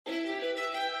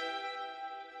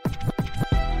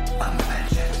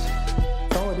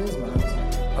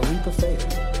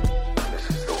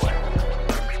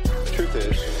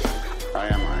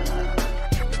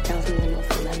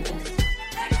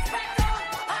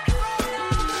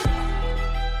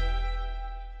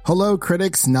Hello,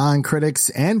 critics, non-critics,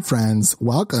 and friends.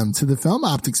 Welcome to the Film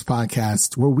Optics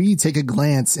Podcast, where we take a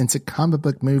glance into comic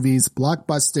book movies,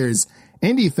 blockbusters,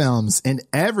 indie films, and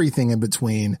everything in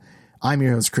between. I'm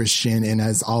your host, Christian, and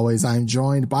as always, I'm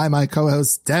joined by my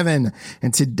co-host, Devin.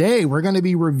 And today, we're going to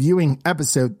be reviewing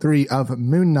episode 3 of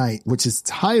Moon Knight, which is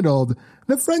titled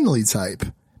The Friendly Type,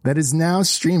 that is now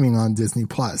streaming on Disney+.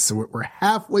 So we're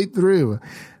halfway through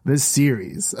this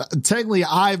series. Technically,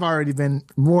 I've already been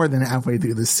more than halfway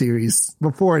through this series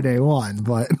before day one,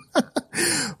 but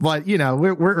you know,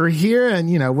 we're here, and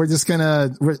you know, we're just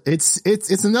gonna.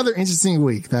 It's another interesting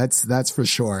week. That's for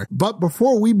sure. But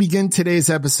before we begin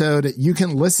today's episode, you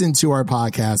can listen to our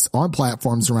podcast on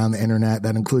platforms around the internet.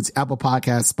 That includes Apple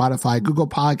Podcasts, Spotify, Google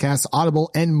Podcasts, Audible,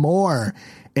 and more.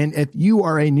 And if you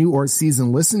are a new or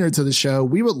seasoned listener to the show,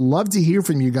 we would love to hear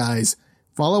from you guys.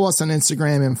 Follow us on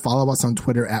Instagram and follow us on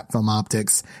Twitter at Film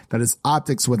Optics. That is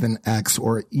optics with an X,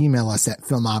 or email us at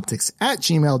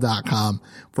filmoptics@gmail.com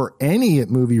for any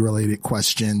movie related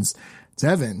questions.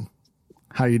 Devin,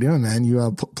 how you doing, man?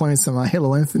 You playing some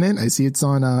Halo Infinite? I see it's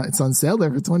on sale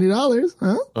there for $20.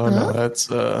 Huh? Oh no,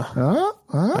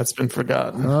 that's been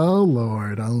forgotten. Oh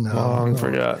Lord, oh no, long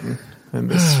forgotten. In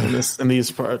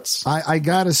these parts, I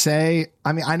gotta say,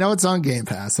 I mean, I know it's on Game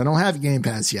Pass. I don't have Game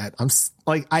Pass yet.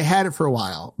 I had it for a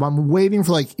while, but I'm waiting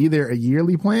for either a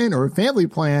yearly plan or a family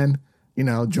plan. You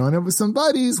know, join up with some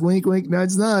buddies. Wink, wink,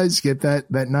 nudge, nudge. Get that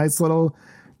nice little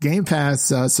Game Pass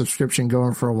subscription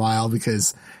going for a while,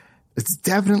 because it's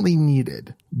definitely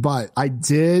needed. But I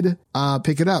did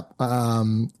pick it up.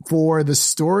 For the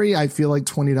story, I feel like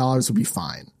 $20 would be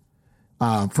fine.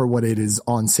 For what it is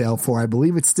on sale for. I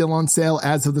believe it's still on sale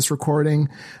as of this recording.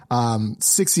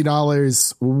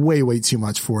 $60, way too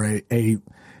much for a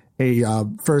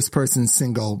first person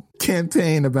single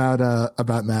campaign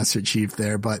about Master Chief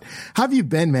there. But how have you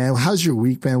been, man? How's your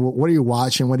week been? What are you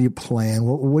watching? What are you playing?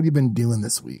 What have you been doing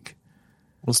this week?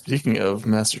 Well, speaking of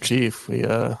Master Chief,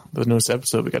 the newest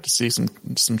episode, we got to see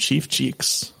some Chief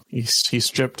cheeks. He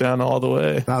stripped down all the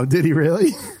way. Oh, did he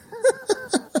really?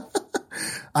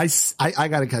 I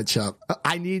got to catch up.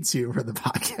 I need to for the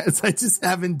podcast. I just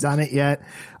haven't done it yet.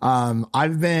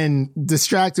 I've been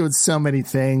distracted with so many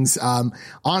things.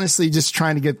 Honestly, just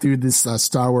trying to get through this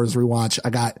Star Wars rewatch.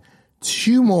 I got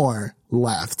 2 more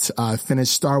left.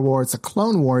 Finished Star Wars, a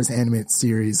Clone Wars animated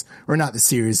series, or not the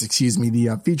series, excuse me,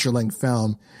 the feature-length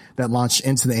film that launched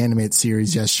into the animated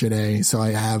series yesterday. So I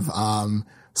have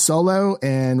Solo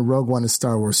and Rogue One: A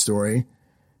Star Wars Story.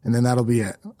 And then that'll be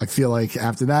it. I feel like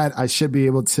after that, I should be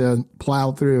able to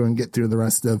plow through and get through the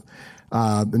rest of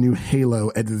the new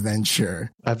Halo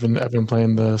adventure. I've been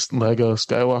playing the Lego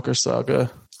Skywalker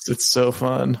Saga. It's so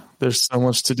fun. There's so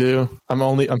much to do.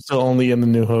 I'm still only in the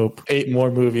New Hope. 8 more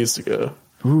movies to go.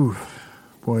 Ooh,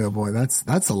 boy, oh boy, that's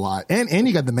a lot. And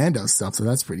you got the Mando stuff, so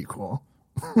that's pretty cool.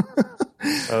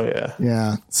 Oh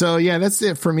yeah. So yeah, that's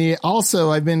it for me.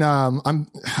 Also, I've been I'm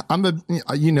a,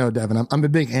 you know, Devin, I'm a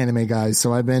big anime guy,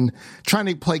 so I've been trying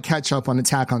to play catch up on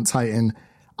Attack on Titan.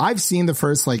 I've seen the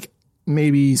first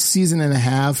maybe season and a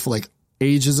half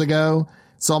ages ago,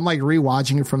 so I'm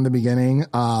rewatching it from the beginning.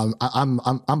 I'm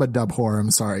a dub whore.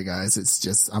 I'm sorry, guys. It's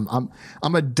just I'm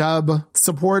a dub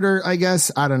supporter, I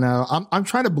guess. I don't know. I'm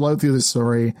trying to blow through the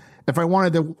story. If I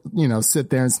wanted to, you know,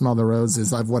 sit there and smell the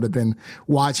roses, I would have been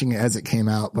watching it as it came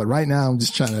out. But right now, I'm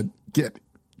just trying to get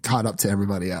caught up to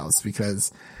everybody else,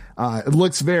 because it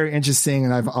looks very interesting,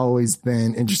 and I've always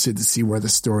been interested to see where the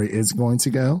story is going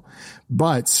to go.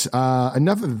 But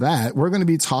enough of that. We're going to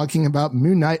be talking about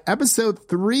Moon Knight episode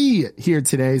 3 here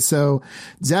today. So,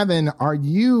 Devin, are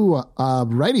you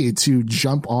ready to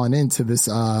jump on into this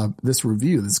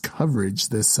review, this coverage,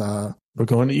 We're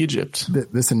going to Egypt.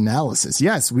 This analysis?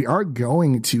 Yes, we are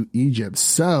going to Egypt.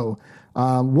 So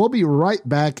we'll be right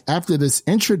back after this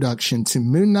introduction to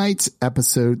Moon Knight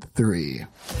episode 3. I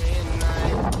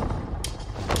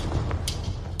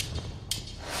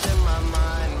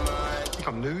think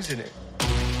I'm losing it.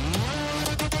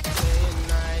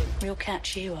 We'll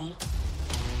catch you on.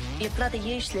 You're bloody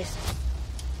useless,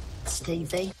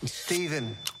 Stevie.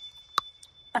 Stephen.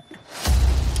 I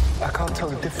can't tell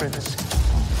the difference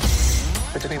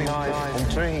between life and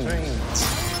dreams.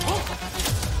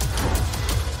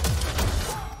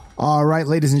 All right,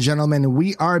 ladies and gentlemen,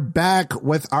 we are back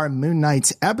with our Moon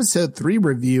Knight episode 3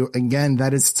 review. Again,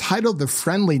 that is titled The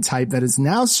Friendly Type, that is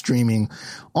now streaming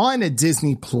on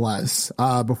Disney+.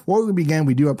 Before we begin,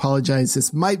 we do apologize.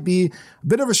 This might be a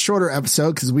bit of a shorter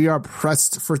episode because we are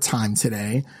pressed for time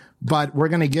today. but we're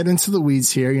going to get into the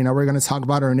weeds here. You know, we're going to talk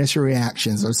about our initial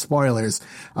reactions, our spoilers,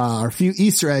 our few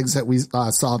Easter eggs that we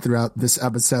saw throughout this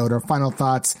episode, our final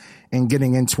thoughts, and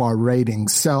getting into our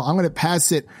ratings. So I'm going to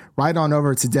pass it right on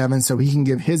over to Devin so he can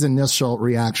give his initial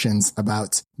reactions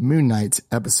about Moon Knight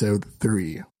episode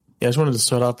 3. Yeah, I just wanted to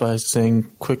start off by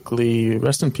saying quickly,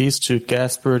 rest in peace to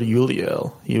Gaspard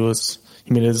Ulliel. He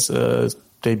made his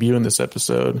debut in this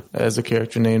episode as a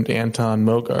character named Anton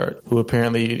Mogart, who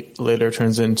apparently later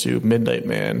turns into Midnight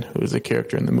Man, who is a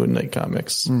character in the Moon Knight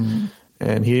comics. Mm-hmm.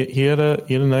 And he had a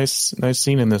nice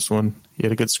scene in this one. He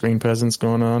had a good screen presence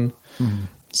going on. Mm-hmm.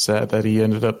 Sad that he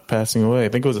ended up passing away. I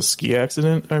think it was a ski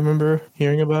accident. I remember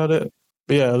hearing about it.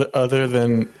 But yeah, other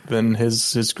than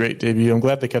his great debut, I'm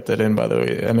glad they kept that in, by the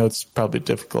way. I know it's probably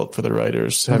difficult for the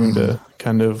writers having to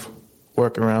kind of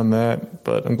work around that,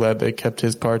 but I'm glad they kept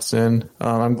his parts in.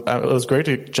 It was great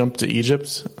to jump to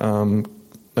Egypt.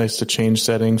 Nice to change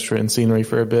settings and scenery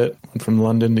for a bit. Went from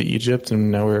London to Egypt,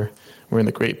 and now we're in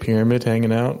the Great Pyramid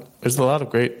hanging out. There's a lot of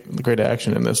great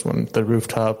action in this one. The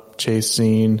rooftop chase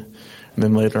scene, and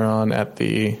then later on at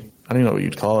the, I don't know what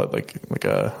you'd call it, like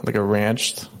a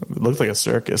ranch. It looked like a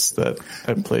circus, that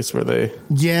place where they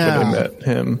met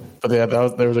him. But yeah,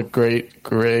 there was a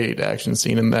great action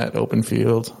scene in that open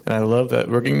field. And I love that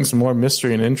we're getting some more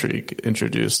mystery and intrigue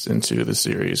introduced into the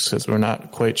series, because we're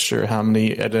not quite sure how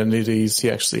many identities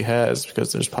he actually has,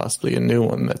 because there's possibly a new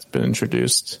one that's been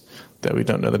introduced that we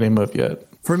don't know the name of yet.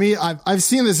 For me, I've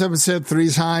seen this episode 3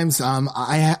 times.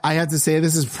 I have to say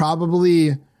this is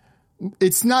probably,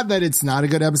 it's not that it's not a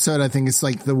good episode. I think it's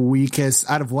like the weakest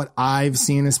out of what I've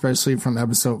seen, especially from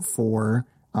episode 4,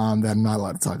 that I'm not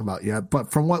allowed to talk about yet.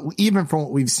 But from what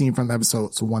we've seen from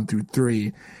episodes 1 through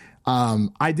 3,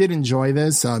 I did enjoy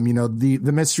this. You know, the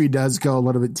mystery does go a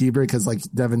little bit deeper because, like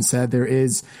Devin said, there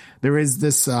is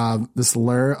this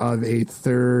lure of a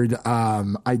third,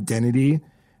 identity,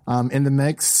 in the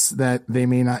mix that they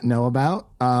may not know about.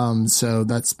 So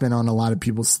that's been on a lot of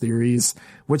people's theories,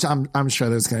 which I'm sure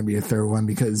there's going to be a third one,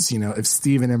 because, you know, if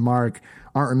Steven and Mark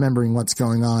aren't remembering what's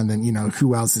going on, then, you know,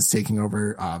 who else is taking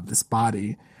over, this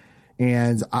body?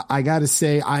 And I gotta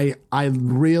say, I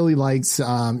really liked,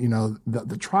 you know,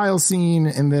 the trial scene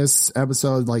in this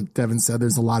episode. Like Devin said,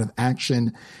 there's a lot of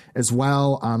action as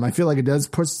well. I feel like it does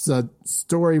push the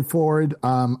story forward,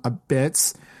 a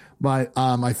bit. But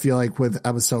I feel like with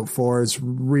episode 4, it's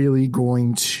really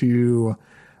going to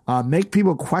make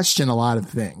people question a lot of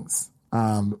things.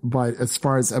 But as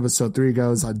far as episode 3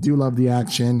 goes, I do love the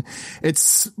action.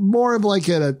 It's more of like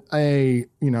a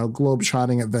you know,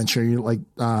 globe-trotting adventure. Like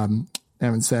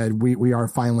Evan said, we are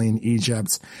finally in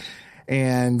Egypt.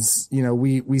 And, you know,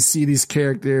 we see these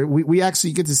characters. We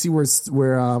actually get to see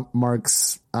where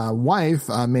Mark's wife,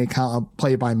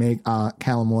 played by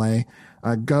Callum Way,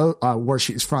 where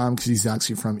she's from, because he's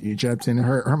actually from Egypt, and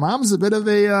her mom's a bit of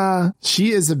a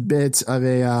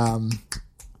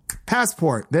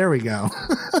passport. There we go.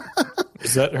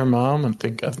 Is that her mom? I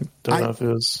don't know if it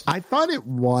was. I thought it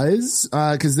was,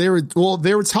 because they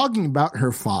were talking about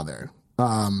her father.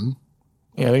 Yeah,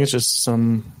 I think it's just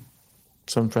some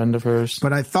friend of hers.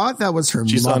 But I thought that was her mother.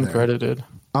 She's uncredited.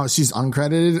 Oh, she's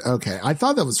uncredited? Okay. I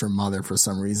thought that was her mother for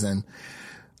some reason.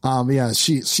 Yeah,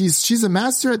 she's a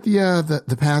master at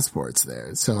the passports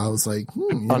there. So I was like,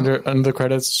 under the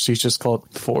credits, she's just called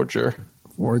Forger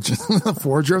of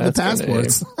the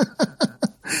passports.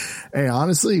 Hey,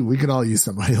 honestly, we could all use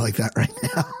somebody like that right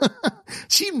now.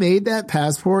 She made that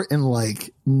passport in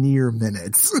like near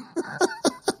minutes.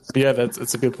 Yeah,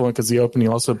 that's a good point, because the opening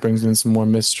also brings in some more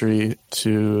mystery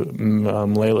to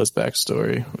Layla's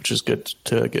backstory, which is good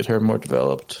to get her more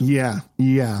developed. Yeah,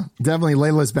 definitely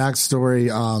Layla's backstory.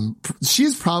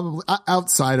 She's probably,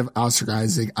 outside of Oscar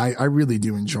Isaac, I really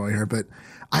do enjoy her, but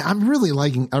I'm really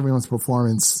liking everyone's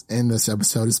performance in this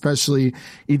episode, especially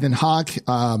Ethan Hawke.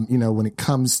 You know, when it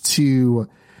comes to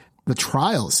the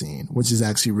trial scene, which is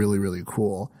actually really, really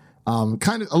cool.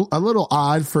 Kind of a little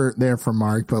odd for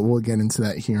Mark, but we'll get into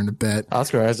that here in a bit.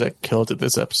 Oscar Isaac killed it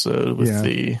this episode with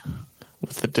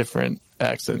the different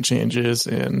accent changes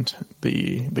and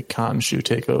the Khonshu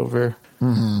takeover.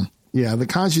 Mm-hmm. Yeah, the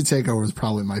Khonshu takeover is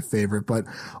probably my favorite, but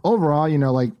overall, you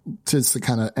know, like, just to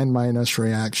kind of end my initial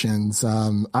reactions,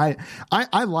 I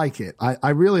like it. I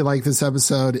really like this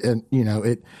episode, and, you know,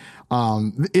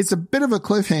 it's a bit of a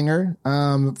cliffhanger,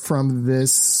 from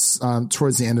this,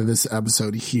 towards the end of this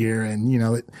episode here. And, you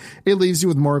know, it leaves you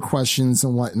with more questions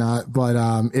and whatnot, but,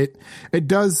 it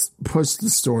does push the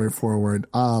story forward.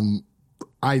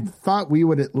 I thought we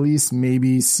would at least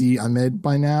maybe see Ahmed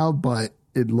by now, but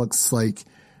it looks like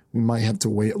we might have to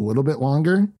wait a little bit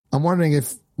longer. I'm wondering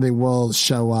if they will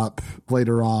show up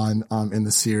later on in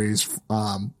the series.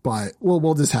 But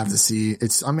we'll just have to see.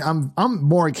 I'm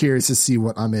more curious to see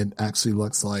what Ahmed actually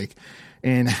looks like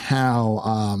and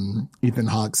how Ethan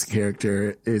Hawke's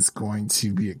character is going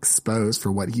to be exposed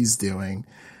for what he's doing.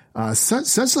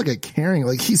 Such like a caring,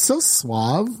 like he's so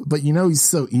suave, but he's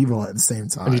so evil at the same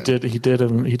time. And he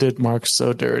did Mark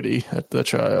so dirty at the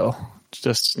trial,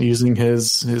 just using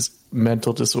his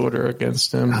mental disorder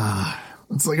against him.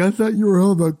 It's like, I thought you were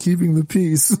all about keeping the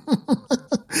peace.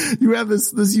 You have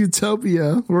this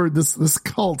utopia or this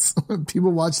cult.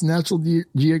 People watch National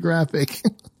Geographic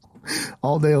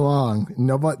all day long.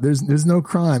 There's no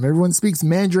crime. Everyone speaks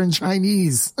Mandarin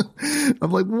Chinese.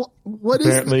 I'm like, what is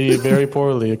apparently very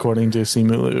poorly, according to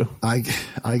Simu Liu.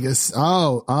 I guess.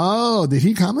 Oh, did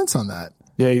he comment on that?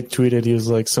 Yeah, he tweeted, he was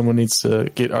like, someone needs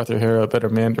to get Arthur Harrow a better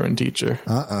Mandarin teacher.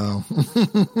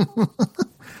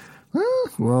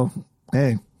 Well,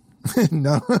 hey,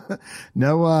 no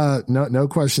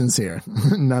questions here.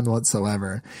 None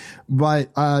whatsoever.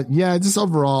 But, yeah, just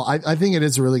overall, I think it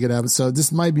is a really good episode.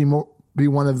 This might be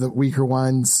one of the weaker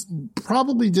ones,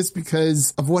 probably just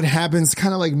because of what happens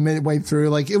kind of like midway through.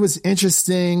 Like, it was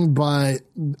interesting, but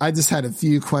I just had a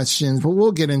few questions, but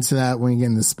we'll get into that when we get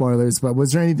into spoilers. But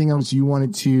was there anything else you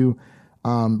wanted to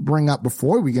bring up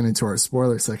before we get into our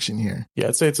spoiler section here? Yeah,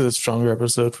 I'd say it's a stronger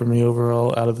episode for me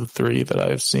overall out of the three that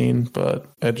I've seen, but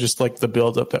I just like the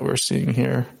build up that we're seeing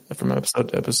here from episode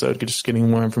to episode, just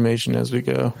getting more information as we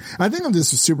go. I think I'm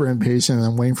just super impatient and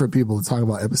I'm waiting for people to talk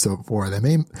about episode 4. That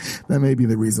may be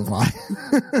the reason why.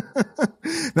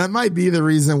 That might be the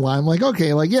reason why I'm like,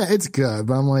 okay, like, yeah, it's good,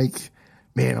 but I'm like,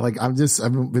 man, like I've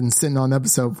been sitting on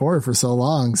episode 4 for so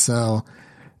long. So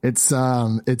it's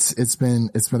been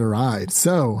a ride.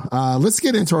 So, let's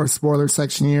get into our spoiler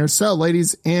section here. So,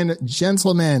 ladies and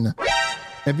gentlemen,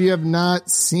 if you have not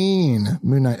seen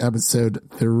Moon Knight episode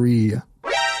 3,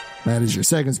 that is your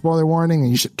second spoiler warning, and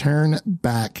you should turn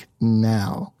back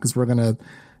now because we're going to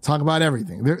talk about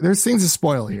everything. There's things to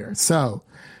spoil here. So,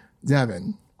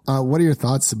 Devin, what are your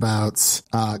thoughts about,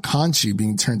 Khonshu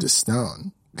being turned to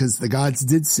stone? Because the gods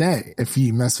did say if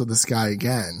he messed with this guy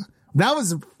again. That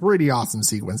was a pretty awesome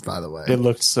sequence, by the way. It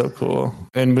looked so cool.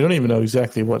 And we don't even know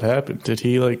exactly what happened. Did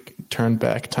he like turn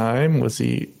back time? Was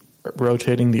he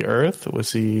rotating the earth?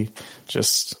 Was he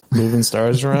just moving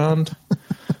stars around?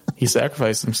 He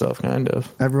sacrificed himself, kind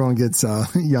of. Everyone gets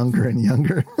younger and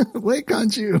younger. Wait,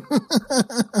 can't you?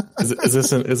 Is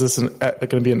this going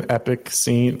to be an epic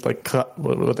scene? Like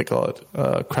what do they call it?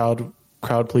 Crowd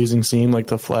pleasing scene, like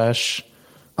the Flash.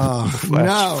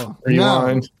 No.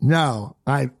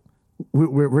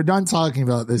 We're done talking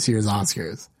about this year's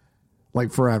Oscars,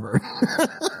 like forever.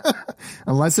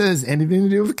 Unless it has anything to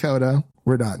do with Coda,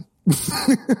 we're done.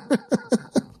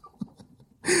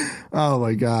 Oh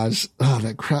my gosh. Oh,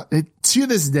 that crowd. It to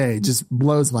this day just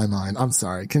blows my mind. I'm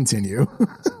sorry. Continue.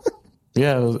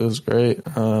 Yeah, it was great.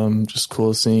 Just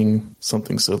cool seeing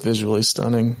something so visually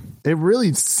stunning. It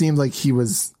really seemed like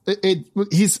he's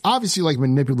obviously like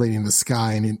manipulating the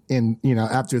sky, and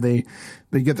after they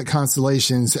get the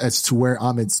constellations as to where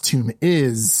Ahmed's tomb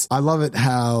is. I love it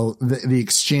how the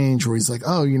exchange where he's like,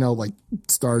 oh, like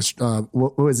stars,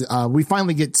 what was it? We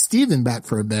finally get Steven back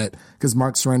for a bit because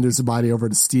Mark surrenders the body over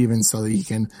to Steven so that he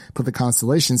can put the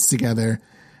constellations together.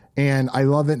 And I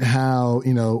love it how,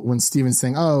 when Steven's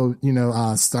saying, oh,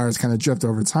 stars kind of drift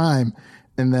over time.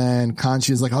 And then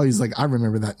Khonshu's like, I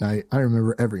remember that night. I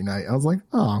remember every night. I was like,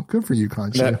 oh, good for you,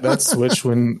 Khonshu. That switch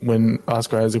when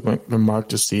Oscar Isaac went from Mark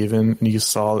to Steven, and you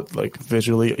saw it like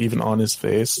visually, even on his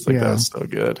face, like that was so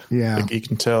good. Yeah. Like, you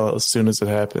can tell as soon as it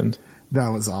happened.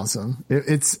 That was awesome.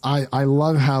 I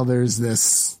love how there's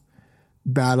this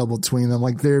battle between them.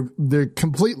 Like they're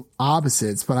complete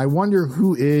opposites, but I wonder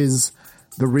who is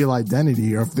the real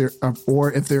identity, or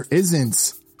if there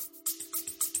isn't.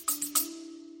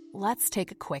 Let's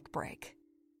take a quick break.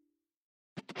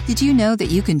 Did you know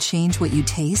that you can change what you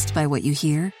taste by what you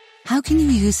hear? How can you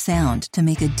use sound to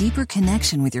make a deeper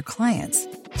connection with your clients?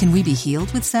 Can we be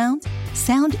healed with sound?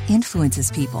 Sound influences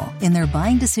people in their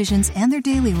buying decisions and their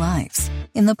daily lives.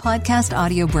 In the podcast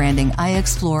Audio Branding, I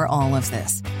explore all of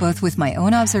this, both with my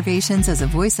own observations as a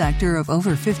voice actor of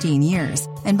over 15 years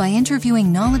and by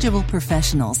interviewing knowledgeable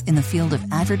professionals in the field of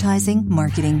advertising,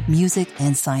 marketing, music,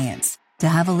 and science. To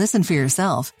have a listen for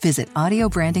yourself, visit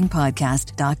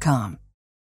audiobrandingpodcast.com.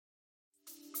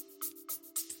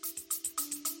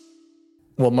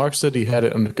 Well, Mark said he had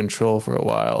it under control for a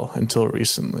while until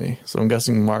recently. So I'm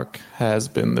guessing Mark has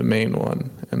been the main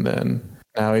one. And then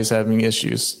now he's having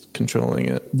issues controlling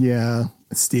it. Yeah.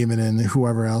 Steven and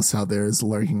whoever else out there is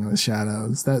lurking in the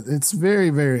shadows. That it's very,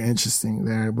 very interesting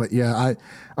there. But yeah,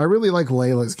 I really like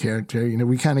Layla's character. You know,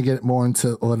 we kind of get more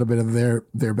into a little bit of their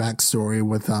backstory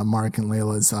with Mark and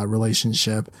Layla's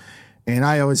relationship. And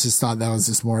I always just thought that was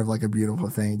just more of like a beautiful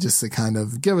thing, just to kind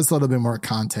of give us a little bit more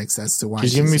context as to why.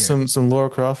 She's giving me some Lara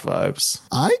Croft vibes.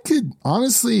 I could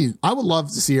honestly, I would love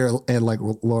to see her at like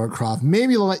Lara Croft,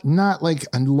 maybe like not like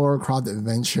a Lara Croft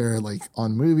adventure like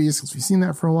on movies, because we've seen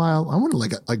that for a while. I want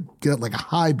like a good like a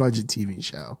high budget TV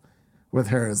show with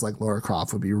her as like Lara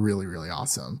Croft would be really, really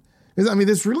awesome. I mean,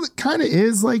 this really kind of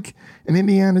is like an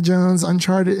Indiana Jones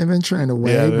Uncharted adventure in a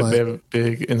way. Yeah, but they have a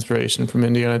big inspiration from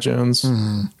Indiana Jones.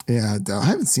 Yeah, I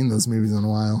haven't seen those movies in a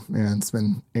while. Man, it's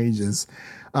been ages.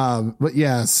 But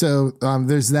yeah, so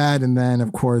there's that. And then,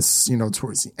 of course, you know,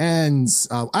 towards the end,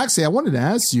 actually, I wanted to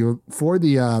ask you for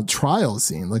the trial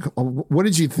scene, like, what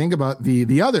did you think about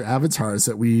the other avatars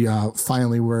that we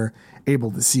finally were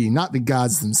able to see? Not the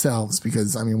gods themselves,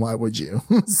 because, I mean, why would you?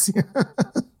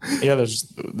 Yeah,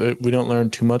 we don't learn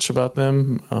too much about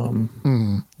them.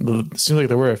 It seems like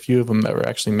there were a few of them that were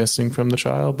actually missing from the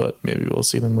trial, but maybe we'll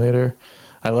see them later.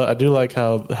 I do like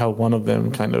how one of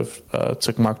them kind of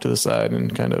took Mark to the side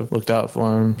and kind of looked out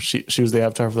for him. She was the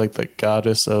avatar for like the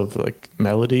goddess of like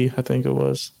melody, I think it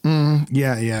was.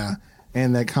 Yeah.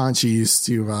 And that Conchi used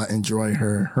to enjoy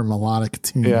her melodic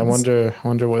tunes. Yeah, I wonder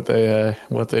what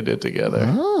they did together.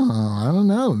 Oh, I don't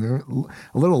know.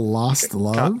 A little lost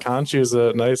love. Conchi is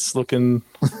a nice looking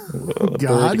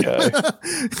God. bird guy.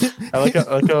 I like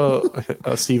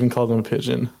how Steven called him a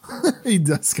pigeon. He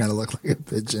does kind of look like a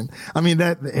pigeon. I mean,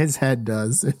 that his head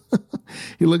does.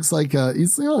 He looks like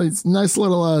he's a nice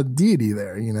little deity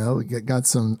there. You know, got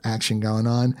some action going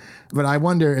on. But I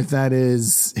wonder if that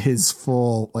is his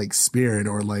full like spirit,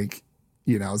 or like,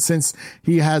 you know, since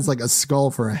he has like a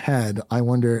skull for a head, I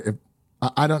wonder if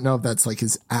I don't know if that's like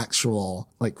his actual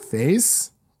like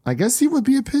face. I guess he would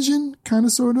be a pigeon, kind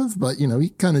of, sort of, but you know, he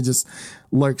kind of just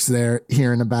lurks there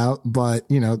here and about. But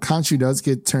you know, Khonshu does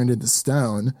get turned into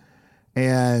stone.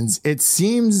 And it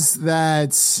seems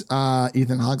that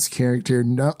Ethan Hawke's character,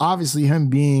 obviously him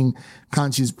being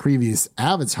Khonshu's previous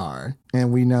avatar,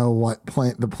 and we know what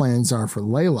the plans are for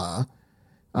Layla.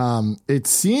 It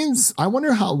seems, I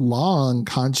wonder how long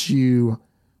Khonshu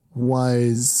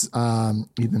was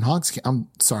Ethan Hawke's. I'm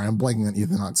sorry, I'm blanking on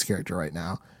Ethan Hawke's character right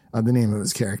now. The name of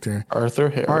his character, Arthur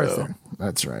Harrow. Arthur,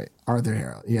 that's right, Arthur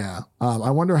Harrow. Yeah,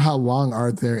 I wonder how long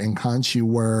Arthur and Khonshu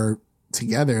were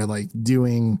together, like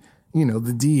doing, you know,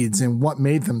 the deeds, and what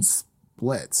made them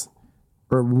split,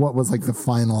 or what was like the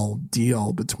final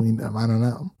deal between them. I don't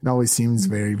know. It always seems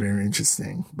very, very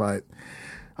interesting, but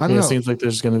I don't know. It seems like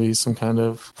there's going to be some kind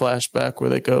of flashback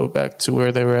where they go back to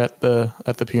where they were at the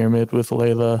pyramid with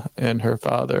Layla and her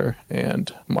father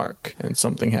and Mark, and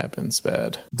something happens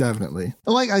bad. Definitely.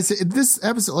 Like I said, this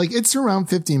episode, like, it's around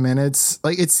 50 minutes.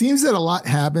 Like, it seems that a lot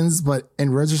happens, but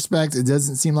in retrospect, it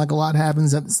doesn't seem like a lot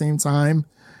happens at the same time.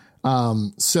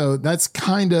 So that's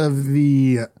kind of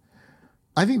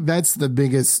I think that's the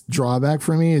biggest drawback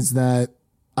for me, is that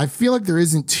I feel like there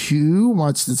isn't too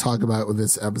much to talk about with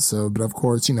this episode. But of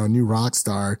course, you know, new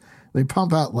Rockstar, they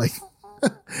pump out like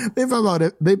they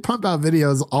pump out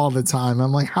videos all the time.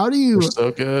 I'm like, how do you, they're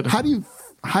so good. How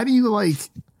do you like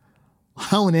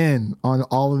hone in on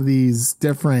all of these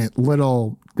different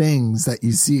little things that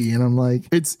you see? And I'm like,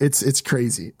 it's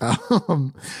crazy.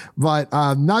 But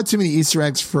not too many Easter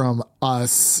eggs from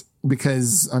us,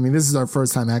 because I mean, this is our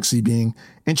first time actually being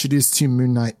introduced to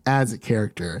Moon Knight as a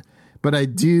character. But I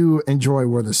do enjoy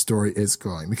where the story is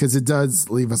going, because it does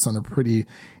leave us on a pretty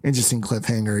interesting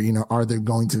cliffhanger. You know, are they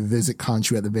going to visit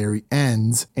Khonshu at the very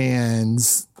end? And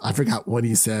I forgot what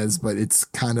he says, but it's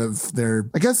kind of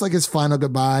I guess like his final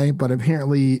goodbye. But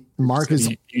apparently Mark so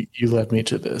is... You led me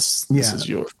to this. Yeah, this is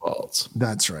your fault.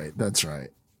 That's right.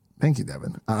 Thank you,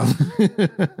 Devin.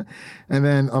 And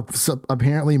then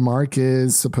apparently Mark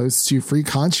is supposed to free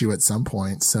Khonshu at some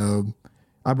point. So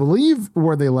I believe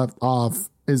where they left off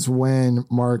is when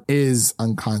Mark is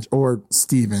unconscious, or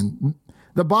Steven.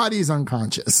 The body is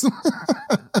unconscious.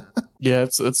 Yeah,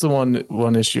 it's the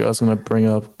one issue I was going to bring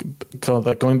up.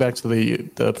 Going back to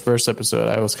the first episode,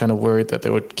 I was kind of worried that they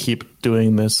would keep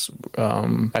doing this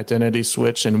identity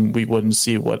switch, and we wouldn't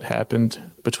see what happened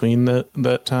between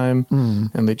that time.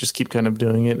 And they just keep kind of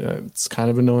doing it. It's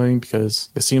kind of annoying, because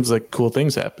it seems like cool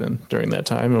things happen during that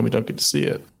time, and we don't get to see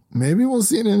it. Maybe we'll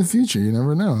see it in the future. You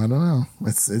never know. I don't know.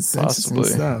 It's interesting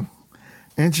stuff.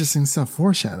 Interesting stuff.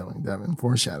 Foreshadowing, Devin.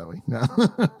 Foreshadowing. No.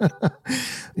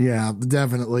 Yeah,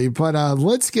 definitely. But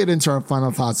let's get into our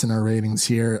final thoughts and our ratings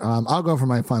here. I'll go for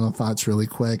my final thoughts really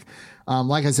quick.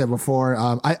 Like I said before,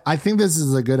 I think this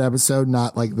is a good episode,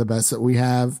 not like the best that we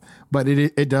have, but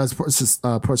it does push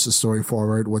the story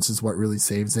forward, which is what really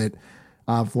saves it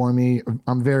for me.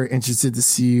 I'm very interested to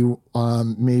see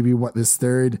maybe what this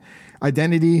third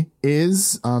identity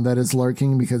is that is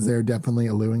lurking, because they're definitely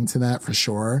alluding to that for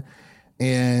sure.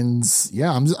 And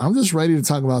yeah, I'm just ready to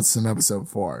talk about some episode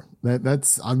 4.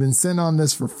 I've been sitting on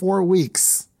this for 4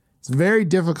 weeks. It's very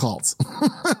difficult.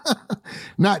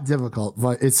 Not difficult,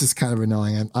 but it's just kind of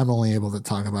annoying. I'm only able to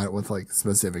talk about it with like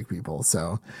specific people.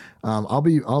 So I'll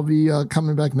be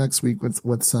coming back next week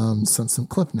with some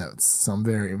clip notes. So I'm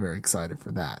very, very excited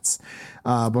for that.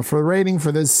 But for the rating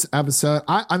for this episode,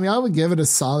 I mean, I would give it a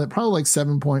solid, probably like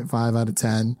 7.5 out of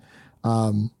 10.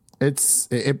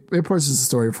 It pushes the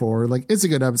story forward. Like, it's a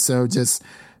good episode, just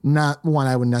not one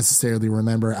I would necessarily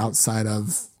remember outside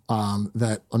of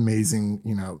that amazing,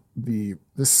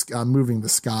 this moving the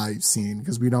sky scene,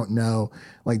 because we don't know,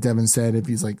 like Devin said, if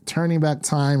he's like turning back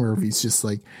time or if he's just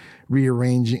like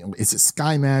rearranging. Is it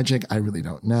sky magic? I really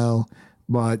don't know.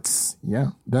 But yeah,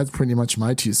 that's pretty much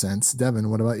my 2 cents. Devin,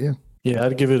 what about you? Yeah,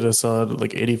 I'd give it a solid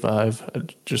like 85.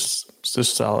 Just a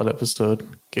solid episode.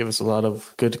 Gave us a lot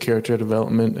of good character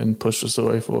development and pushed the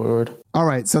story forward. All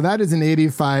right, so that is an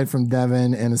 85 from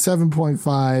Devin and a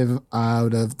 7.5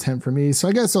 out of 10 for me. So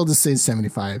I guess I'll just say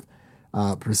 75%,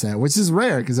 which is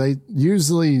rare because I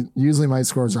usually my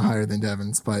scores are higher than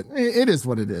Devin's, but it is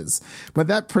what it is. But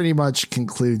that pretty much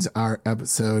concludes our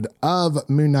episode of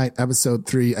Moon Knight episode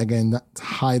 3, again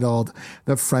titled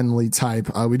The Friendly Type.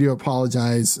 We do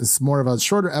apologize. It's more of a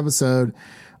shorter episode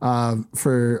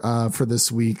for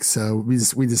this week, so we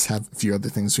just have a few other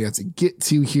things we have to get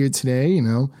to here today.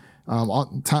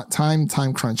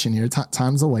 Time crunching here.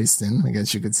 Time's a wasting, I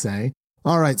guess you could say.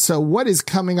 All right, so what is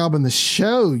coming up in the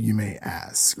show, you may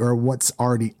ask, or what's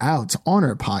already out on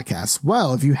our podcast?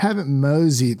 Well, if you haven't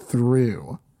moseyed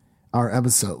through our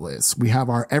episode list, we have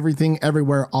our Everything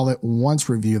Everywhere All at Once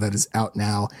review that is out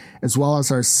now, as well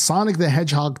as our Sonic the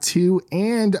Hedgehog 2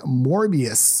 and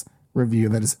Morbius review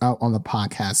that is out on the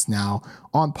podcast now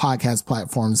on podcast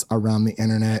platforms around the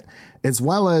internet, as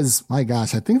well as, my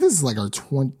gosh, I think this is like our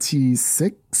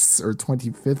 26th or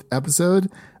 25th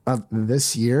episode of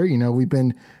this year. We've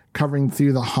been covering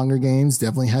through the Hunger Games.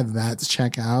 Definitely have that to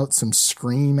check out. Some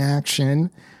Scream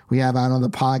action we have out on the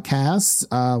podcast.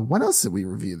 What else did we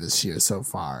review this year so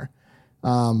far?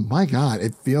 My God,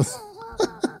 it feels...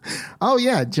 Oh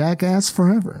yeah, Jackass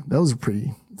Forever. That was a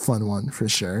pretty fun one for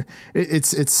sure.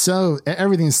 It's so,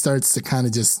 everything starts to kind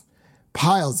of just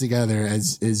pile together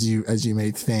as you may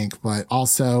think, but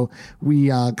also we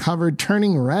covered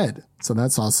Turning Red, so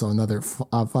that's also another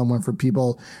fun one for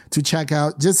people to check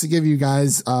out, just to give you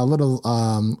guys a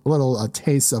little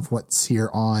taste of what's here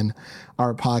on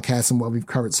our podcast and what we've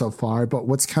covered so far. But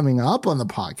what's coming up on the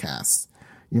podcast,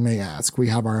 you may ask? We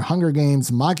have our Hunger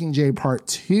Games Mockingjay Part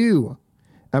 2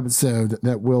 episode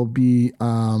that will be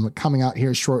coming out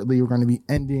here shortly. We're going to be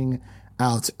ending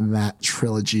out that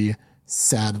trilogy,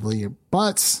 sadly,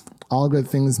 but all good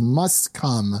things must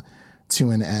come to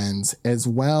an end, as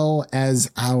well as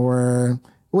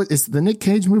what is the Nick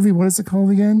Cage movie? What is it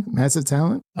called again? Massive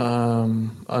Talent?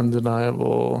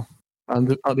 Undeniable.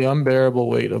 The Unbearable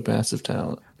Weight of Massive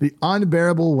Talent. The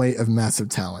Unbearable Weight of Massive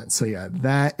Talent. So yeah,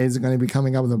 that is going to be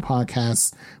coming up in the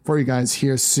podcast for you guys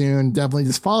here soon. Definitely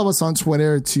just follow us on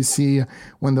Twitter to see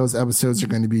when those episodes are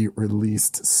going to be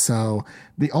released. So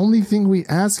the only thing we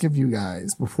ask of you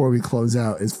guys before we close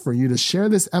out is for you to share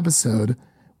this episode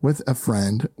with a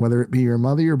friend, whether it be your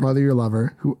mother, your brother, your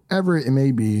lover, whoever it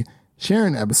may be. Share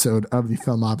an episode of the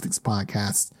Film Optics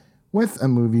podcast with a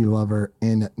movie lover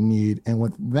in need. And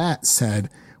with that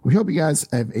said, we hope you guys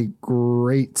have a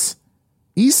great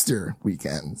Easter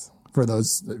weekend for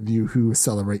those of you who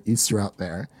celebrate Easter out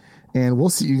there. And we'll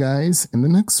see you guys in the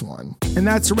next one. And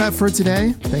that's a wrap for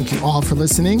today. Thank you all for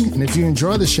listening. And if you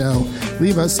enjoy the show,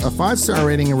 leave us a 5-star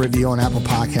rating and review on Apple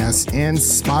Podcasts and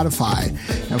Spotify.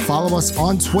 And follow us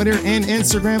on Twitter and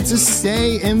Instagram to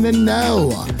stay in the know.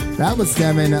 That was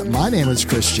Devin. My name is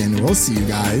Christian. We'll see you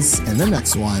guys in the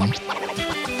next one.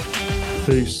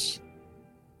 Peace.